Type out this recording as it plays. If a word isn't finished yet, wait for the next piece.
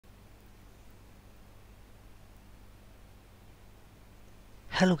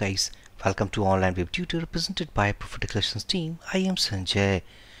Hello guys, welcome to Online Web Tutor presented by Prophetic Lessons team. I am Sanjay.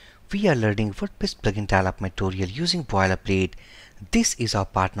 We are learning WordPress plugin development tutorial using Boilerplate. This is our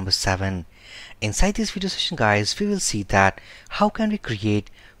part number 7. Inside this video session guys, we will see that how can we create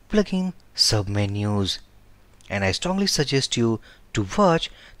plugin submenus. And I strongly suggest you to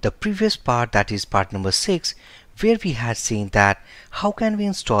watch the previous part, that is part number 6, where we had seen that how can we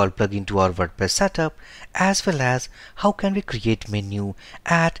install plugin to our WordPress setup, as well as how can we create menu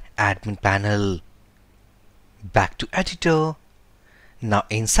at admin panel. Back to editor. Now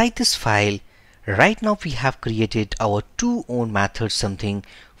inside this file, right now we have created our two own methods, something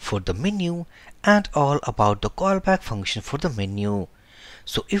for the menu and all about the callback function for the menu.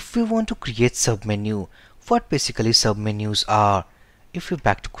 So if we want to create submenu, what basically submenus are, if we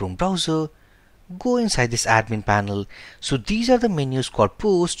back to Chrome browser, go inside this admin panel. So these are the menus called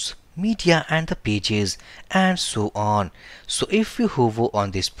posts, media and the pages and so on. So if we hover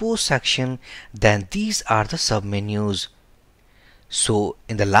on this post section, then these are the submenus. So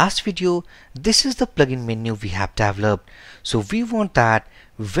in the last video, this is the plugin menu we have developed. So we want that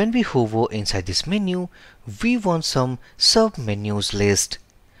when we hover inside this menu, we want some submenus list.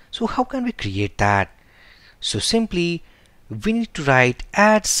 So how can we create that? So simply we need to write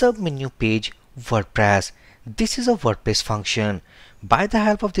add submenu page WordPress. This is a WordPress function. By the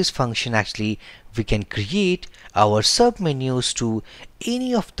help of this function, actually we can create our submenus to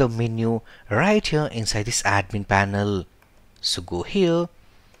any of the menu right here inside this admin panel. So go here.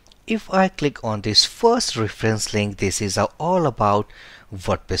 If I click on this first reference link, this is all about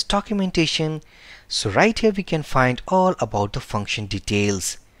WordPress documentation. So right here we can find all about the function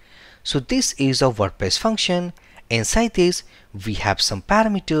details. So this is a WordPress function. Inside this we have some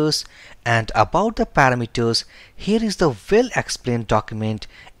parameters, and about the parameters, here is the well explained document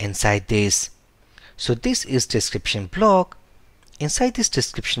inside this. So this is description block. Inside this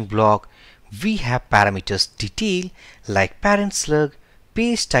description block we have parameters detail like parent slug,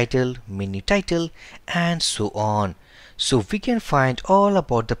 page title, menu title and so on. So we can find all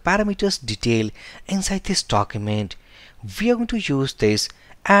about the parameters detail inside this document. We are going to use this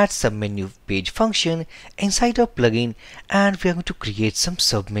add submenu page function inside our plugin, and we are going to create some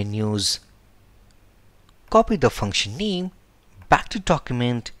submenus. Copy the function name, back to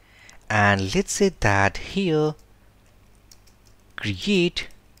document, and let's say that here create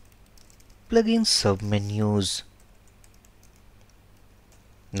plugin submenus.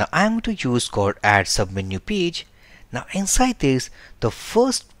 Now I am going to use called add submenu page. Now inside this, the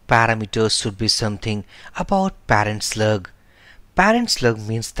first parameter should be something about parent slug. Parent slug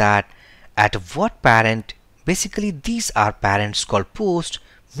means that at what parent, basically these are parents called post,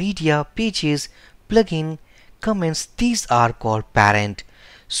 media, pages, plugin, comments, these are called parent.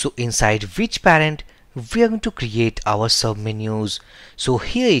 So inside which parent we are going to create our submenus. So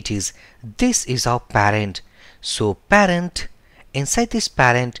here it is, this is our parent. So parent, inside this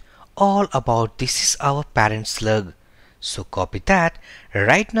parent, all about this is our parent slug. So copy that.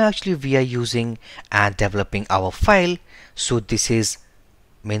 Right now actually we are using and developing our file. So this is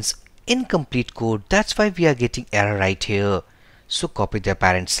means incomplete code. That's why we are getting error right here. So copy the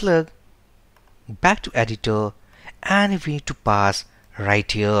parent slug, back to editor, and we need to pass right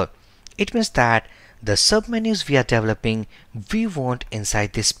here. It means that the submenus we are developing, we want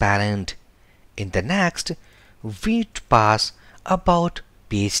inside this parent. In the next, we need to pass about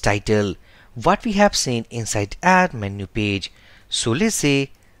page title, what we have seen inside add menu page. So let's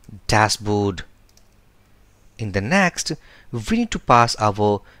say dashboard. In the next, we need to pass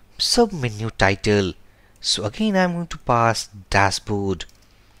our submenu title. So again I'm going to pass dashboard.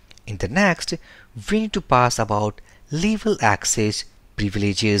 In the next, we need to pass about level access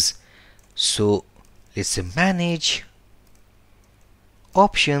privileges. So let's say manage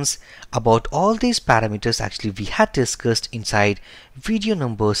options. About all these parameters actually we had discussed inside video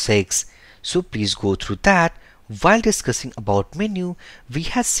number 6. So please go through that. While discussing about menu, we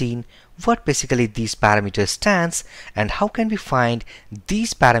have seen what basically these parameters stands and how can we find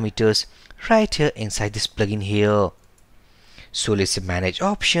these parameters right here inside this plugin here. So let's say manage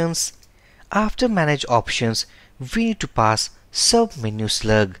options. After manage options, we need to pass submenu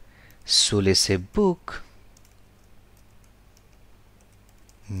slug. So let's say book,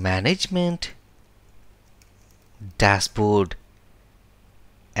 management, dashboard,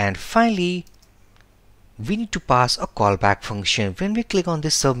 and finally we need to pass a callback function. When we click on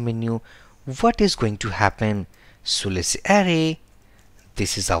this submenu, what is going to happen? So let's say array,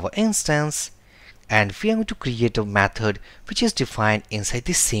 this is our instance, and we are going to create a method which is defined inside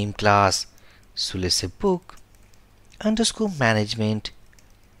the same class. So let's say book underscore management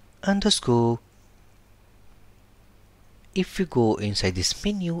underscore If you go inside this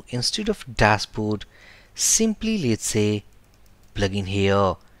menu, instead of dashboard, simply let's say plugin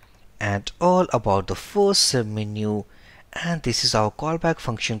here, and all about the first submenu, and this is our callback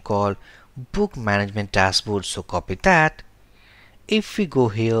function called book management dashboard. So copy that. If we go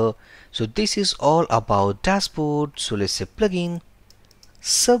here, so this is all about dashboard. So let's say plugin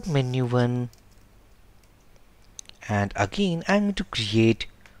submenu 1, and again I'm going to create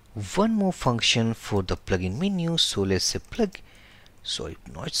one more function for the plugin menu. So let's say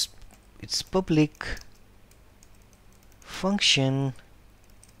it's public function.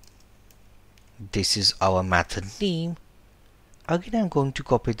 This is our method name. Again I'm going to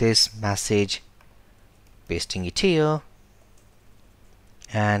copy this message, pasting it here,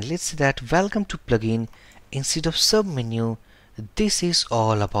 and let's say that welcome to plugin. Instead of submenu, this is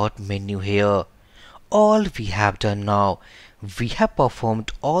all about menu here. All we have done now, we have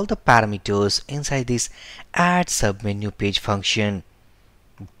performed all the parameters inside this add submenu page function.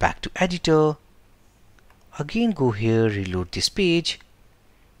 Back to editor, again go here, reload this page,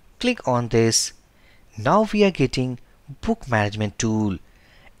 click on this. Now we are getting book management tool.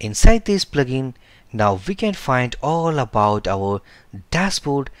 Inside this plugin, now we can find all about our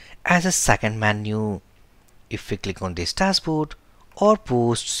dashboard as a second menu. If we click on this dashboard or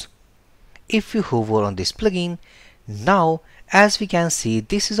posts, if you hover on this plugin, now as we can see,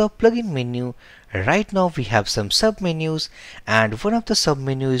 this is our plugin menu. Right now we have some submenus, and one of the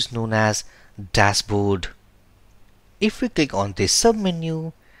submenu is known as dashboard. If we click on this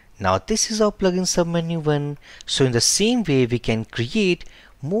submenu, now this is our plugin submenu 1. So in the same way we can create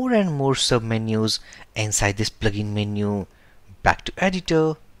more and more submenus inside this plugin menu. Back to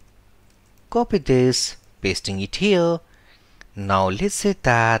editor, copy this, pasting it here. Now let's say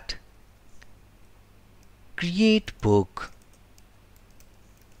that create book,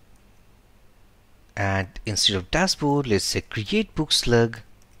 and instead of dashboard let's say create book slug,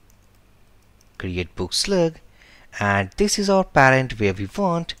 and this is our parent where we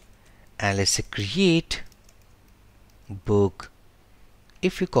want, and let's say create book.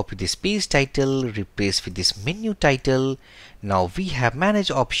 If you copy this page title, replace with this menu title, now we have manage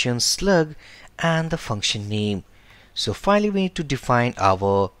options slug and the function name. So finally we need to define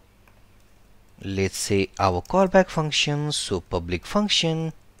our, let's say our callback function. So public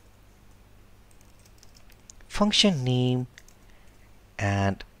function name,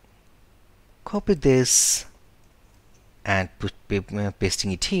 and copy this and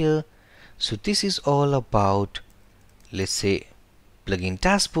pasting it here. So this is all about, let's say plugin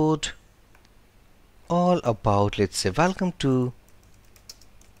dashboard, all about, let's say welcome to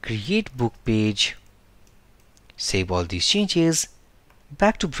create book page. Save all these changes,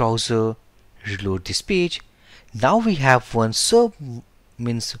 back to browser, reload this page. Now we have one submenu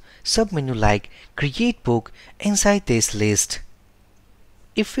like create book inside this list.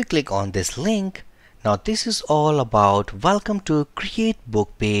 If we click on this link, now this is all about welcome to create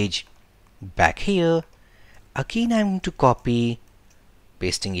book page. Back here, again I'm going to copy,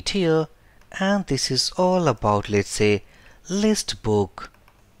 pasting it here, and this is all about, let's say list book.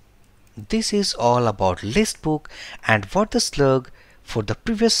 This is all about list book, and what the slug for the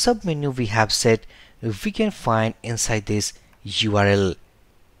previous submenu we have set, we can find inside this URL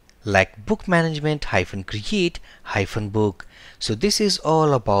like book management -create -book. So this is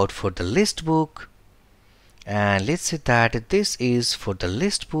all about for the list book, and let's say that this is for the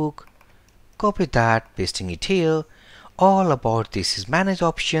list book. Copy that, pasting it here. All about this is manage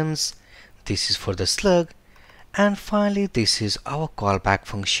options, this is for the slug, and finally this is our callback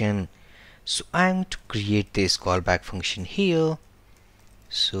function. So I'm to create this callback function here.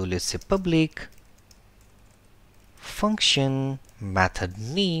 So let's say public function method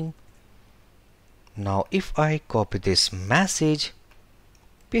name. Now if I copy this message,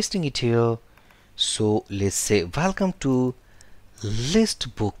 pasting it here, so let's say welcome to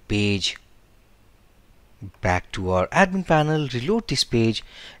list book page. Back to our admin panel, reload this page.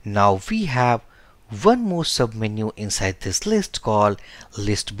 Now we have one more submenu inside this list called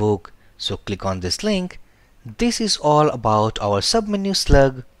list book. So click on this link. This is all about our submenu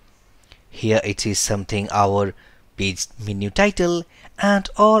slug. Here it is something our page menu title, and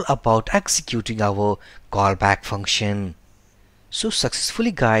all about executing our callback function. So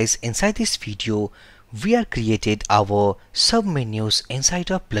successfully guys, inside this video we have created our submenus inside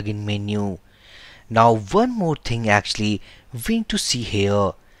our plugin menu. Now one more thing actually we need to see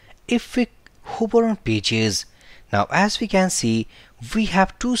here. If we hover on pages, now as we can see we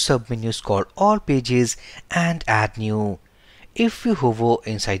have two submenus called all pages and add new. If we hover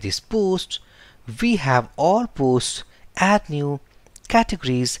inside this post, we have all posts, add new,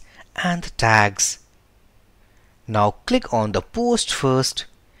 categories and tags. Now click on the post first.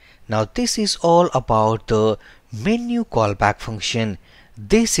 Now this is all about the menu callback function.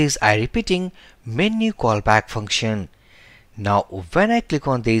 This is, I repeating, menu callback function. Now when I click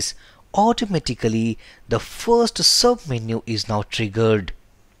on this, automatically the first submenu is now triggered.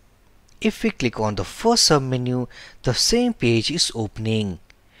 If we click on the first submenu, the same page is opening.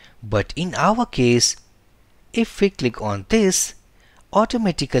 But in our case, if we click on this,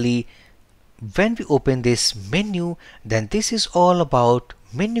 automatically when we open this menu, then this is all about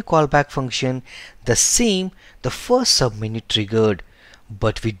menu callback function, the same, the first submenu triggered.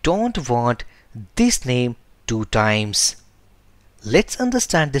 But we don't want this name 2 times. Let's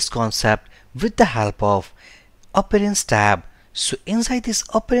understand this concept with the help of Appearance tab. So inside this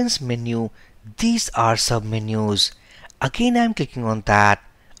Appearance menu, these are submenus. Again I am clicking on that,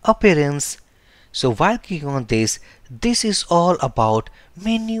 Appearance. So while clicking on this, this is all about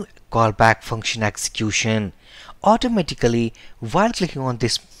menu callback function execution. Automatically while clicking on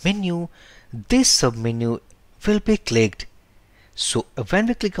this menu, this submenu will be clicked. So when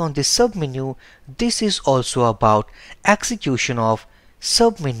we click on this submenu, this is also about execution of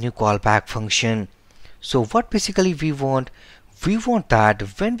submenu callback function. So what basically we want that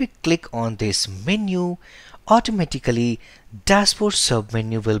when we click on this menu, automatically dashboard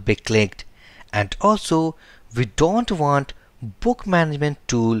submenu will be clicked. And also we don't want book management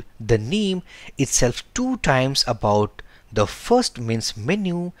tool, the name itself 2 times about the first means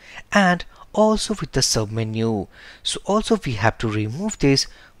menu and also with the submenu. So also we have to remove this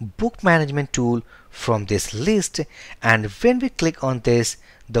book management tool from this list, and when we click on this,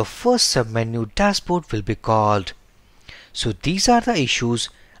 the first submenu dashboard will be called. So these are the issues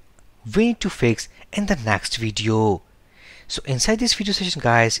we need to fix in the next video. So inside this video session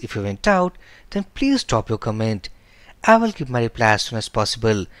guys, if you went out, then please drop your comment. I will give my reply as soon as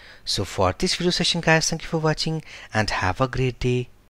possible. So for this video session guys, thank you for watching and have a great day.